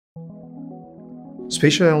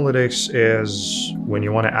Spatial analytics is when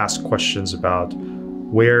you want to ask questions about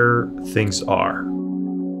where things are.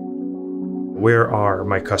 Where are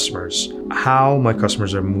my customers? How my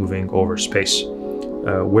customers are moving over space?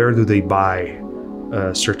 Where do they buy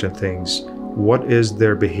certain things? What is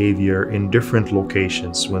their behavior in different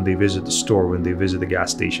locations when they visit the store, when they visit the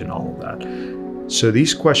gas station, all of that. So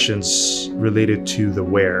these questions related to the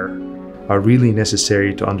where are really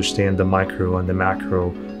necessary to understand the micro and the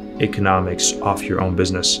macro economics of your own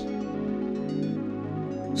business.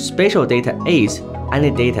 Spatial data is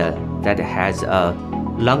any data that has a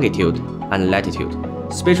longitude and latitude.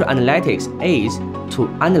 Spatial analytics is to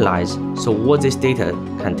analyze so what this data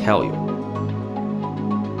can tell you.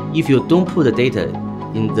 If you don't put the data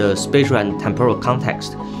in the spatial and temporal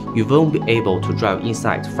context, you won't be able to drive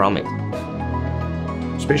insight from it.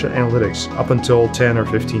 Spatial analytics, up until 10 or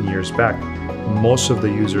 15 years back, most of the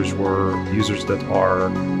users were users that are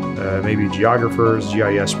maybe geographers,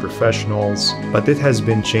 GIS professionals, but it has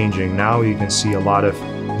been changing. Now you can see a lot of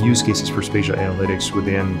use cases for spatial analytics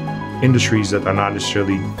within industries that are not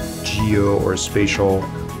necessarily geo or spatial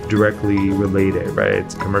directly related, right?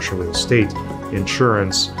 Commercial real estate,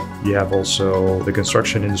 insurance, you have also the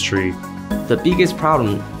construction industry. The biggest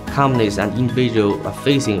problem companies and individuals are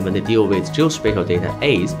facing when they deal with geospatial data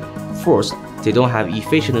is, first, they don't have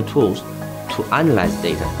efficient tools to analyze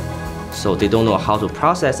data. So they don't know how to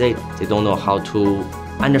process it, they don't know how to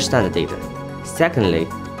understand the data. Secondly,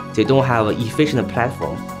 they don't have an efficient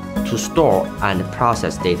platform to store and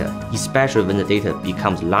process data, especially when the data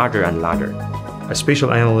becomes larger and larger. A spatial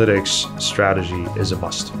analytics strategy is a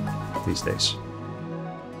must these days.